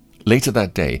 Later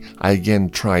that day, I again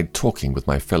tried talking with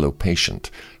my fellow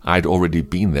patient. I'd already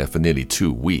been there for nearly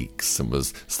 2 weeks and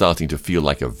was starting to feel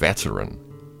like a veteran.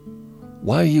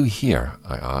 "Why are you here?"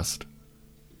 I asked.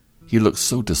 He looked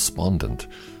so despondent.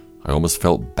 I almost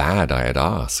felt bad I had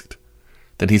asked.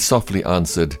 Then he softly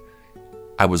answered,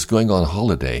 "I was going on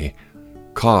holiday.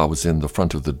 Car was in the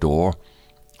front of the door.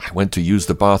 I went to use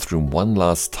the bathroom one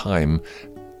last time.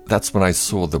 That's when I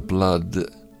saw the blood."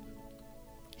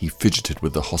 He fidgeted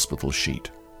with the hospital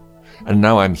sheet. "And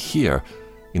now I'm here,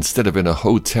 instead of in a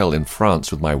hotel in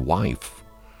France with my wife.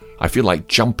 I feel like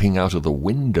jumping out of the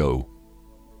window."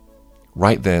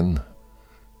 Right then,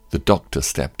 the doctor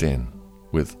stepped in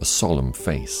with a solemn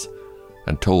face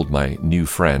and told my new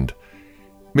friend,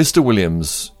 "Mr.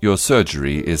 Williams, your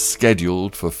surgery is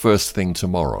scheduled for first thing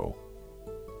tomorrow."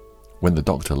 When the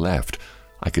doctor left,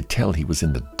 I could tell he was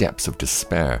in the depths of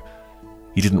despair.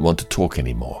 He didn't want to talk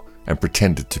anymore and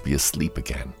pretended to be asleep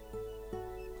again.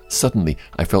 Suddenly,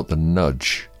 I felt the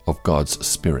nudge of God's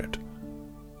Spirit.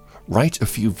 Write a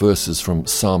few verses from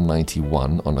Psalm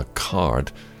 91 on a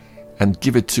card and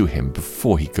give it to him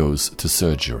before he goes to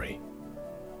surgery.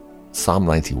 Psalm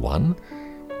 91?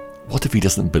 What if he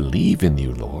doesn't believe in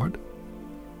you, Lord?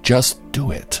 Just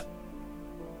do it.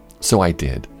 So I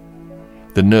did.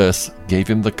 The nurse gave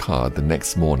him the card the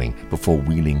next morning before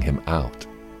wheeling him out.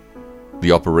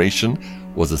 The operation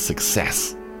was a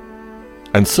success.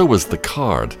 And so was the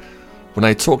card. When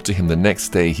I talked to him the next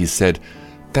day, he said,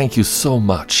 "Thank you so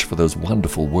much for those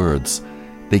wonderful words.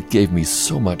 They gave me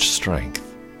so much strength."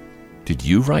 "Did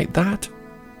you write that?"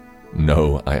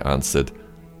 "No," I answered.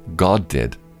 "God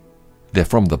did. They're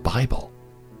from the Bible."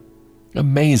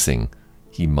 "Amazing,"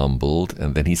 he mumbled,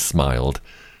 and then he smiled.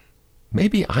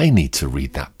 "Maybe I need to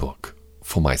read that book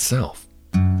for myself."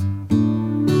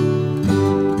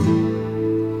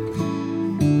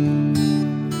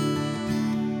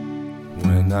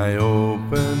 When I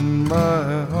open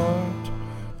my heart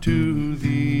to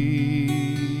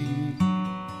thee,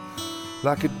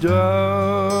 like a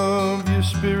dove your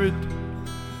spirit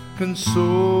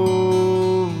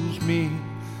consoles me.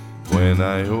 When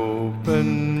I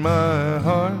open my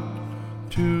heart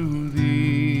to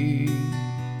thee,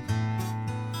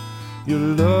 your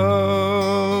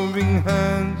loving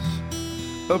hands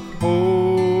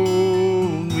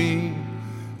uphold me.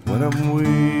 When I'm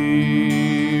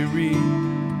weary,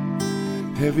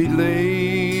 heavy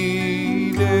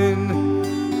laden,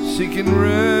 seeking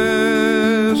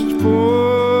rest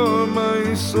for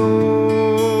my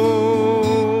soul,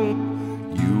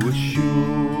 you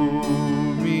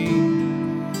assure me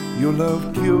your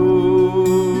love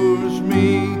cures me,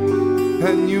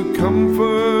 and you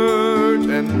comfort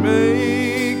and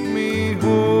make me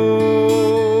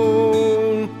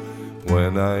whole.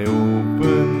 When I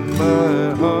open my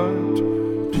heart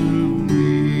to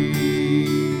thee,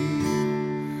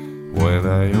 when I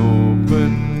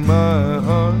open my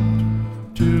heart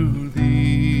to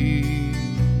thee,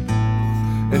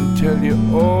 and tell you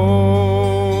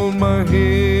all my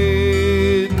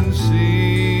hidden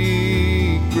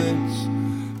secrets,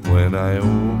 when I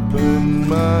open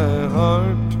my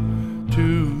heart to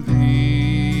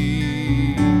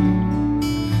thee,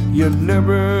 you're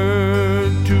never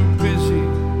too busy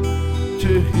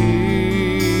to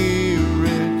hear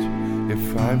it. If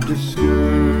I'm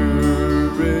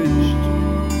discouraged,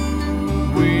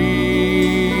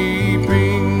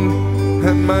 weeping,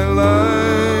 and my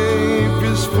life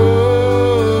is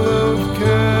full of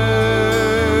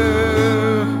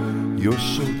care, you're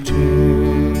so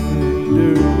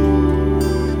tender,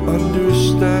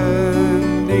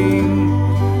 understanding,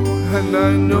 and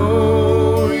I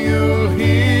know you'll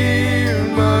hear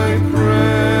my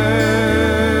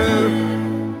prayer.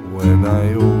 When I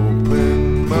open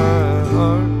my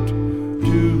heart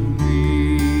to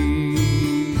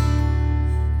thee,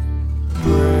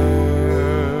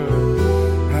 prayer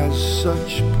has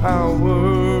such power.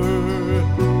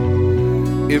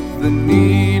 If the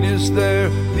need is there,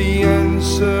 the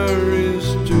answer is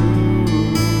too.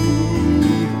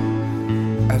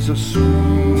 As a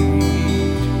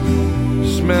sweet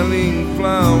smelling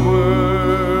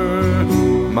flower,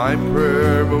 my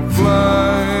prayer will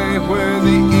fly where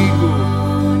the eagle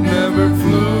never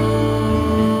flew.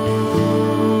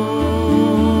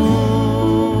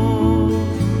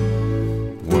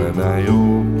 When I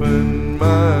open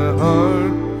my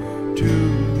heart to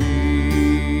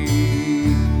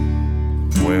thee,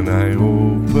 when I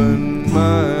open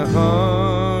my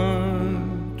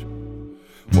heart,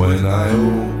 when I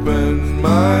open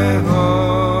my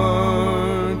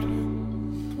heart,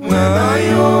 when I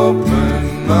open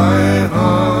my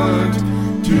heart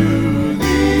to thee.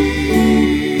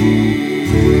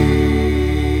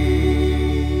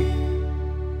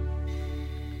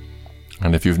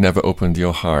 And if you've never opened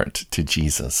your heart to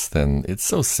Jesus, then it's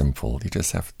so simple. You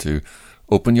just have to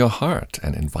Open your heart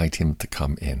and invite him to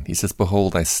come in. He says,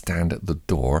 "Behold, I stand at the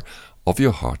door of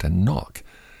your heart and knock.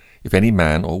 If any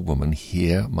man or woman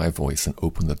hear my voice and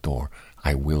open the door,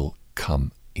 I will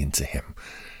come into him."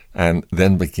 And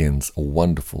then begins a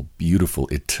wonderful, beautiful,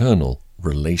 eternal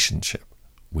relationship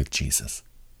with Jesus.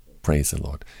 Praise the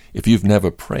Lord. If you've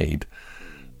never prayed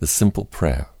the simple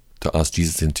prayer to ask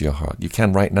Jesus into your heart, you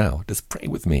can right now. Just pray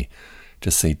with me.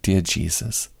 Just say, "Dear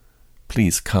Jesus,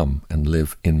 please come and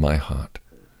live in my heart.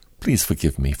 Please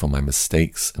forgive me for my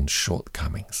mistakes and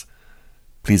shortcomings.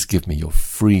 Please give me your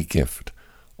free gift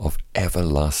of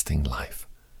everlasting life.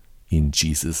 In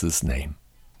Jesus' name,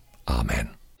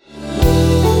 amen."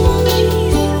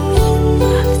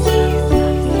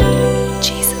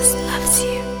 Jesus loves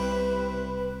you.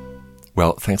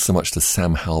 Well, thanks so much to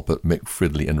Sam Halbert, Mick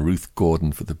Fridley and Ruth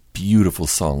Gordon for the beautiful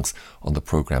songs on the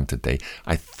program today.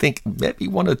 I think maybe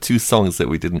one or two songs that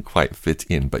we didn't quite fit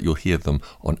in, but you'll hear them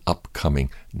on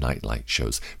upcoming Nightlight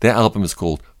shows. Their album is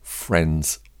called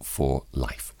Friends for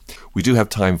Life. We do have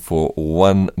time for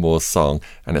one more song,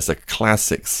 and it's a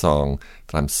classic song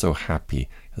that I'm so happy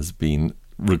has been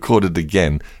recorded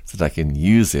again so that I can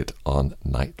use it on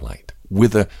Nightlight.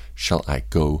 "Whither shall I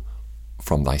go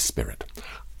from thy spirit?"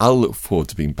 I'll look forward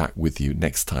to being back with you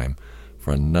next time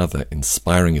for another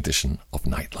inspiring edition of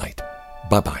Nightlight.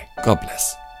 Bye-bye. God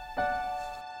bless.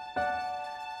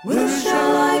 Where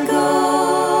shall I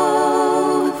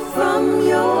go from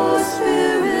your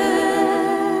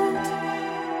spirit?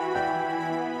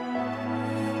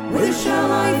 Where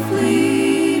shall I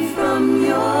flee from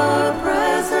your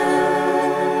presence?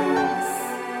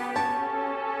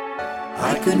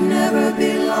 I could never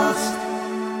be lost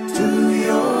to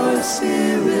your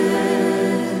spirit.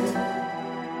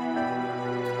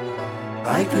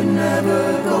 I could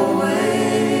never go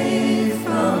away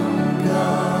from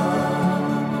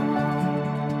God.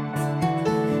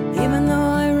 Even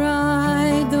though I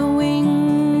ride the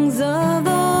wings of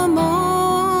the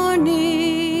morning,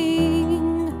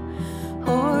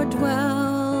 or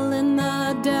dwell in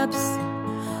the depths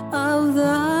of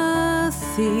the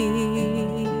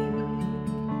sea,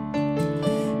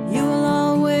 you will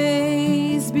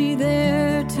always be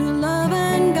there to love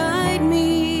and guide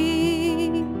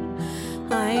me.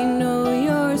 I know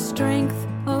your strength,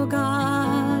 oh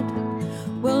God,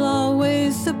 will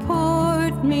always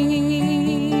support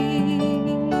me.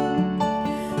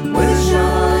 Where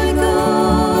shall I go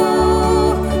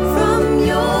from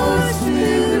your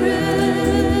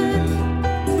spirit?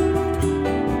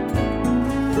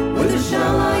 Where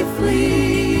shall I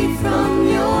flee from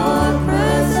your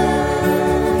presence?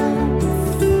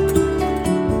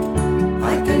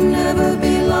 I could never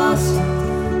be lost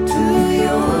to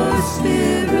your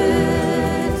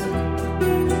spirit.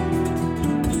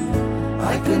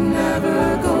 I could never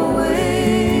go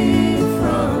away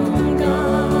from God.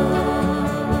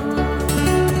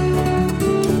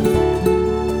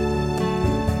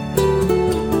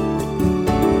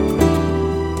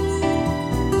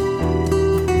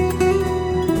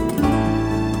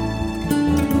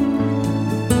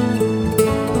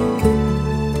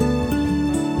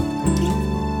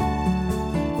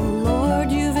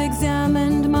 Lord, you've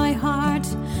examined my heart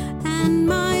and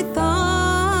my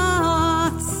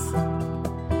thoughts.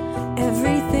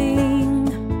 Everything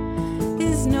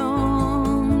is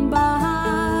known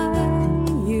by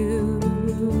you.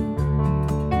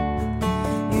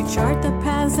 You chart the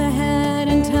paths ahead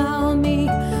and tell me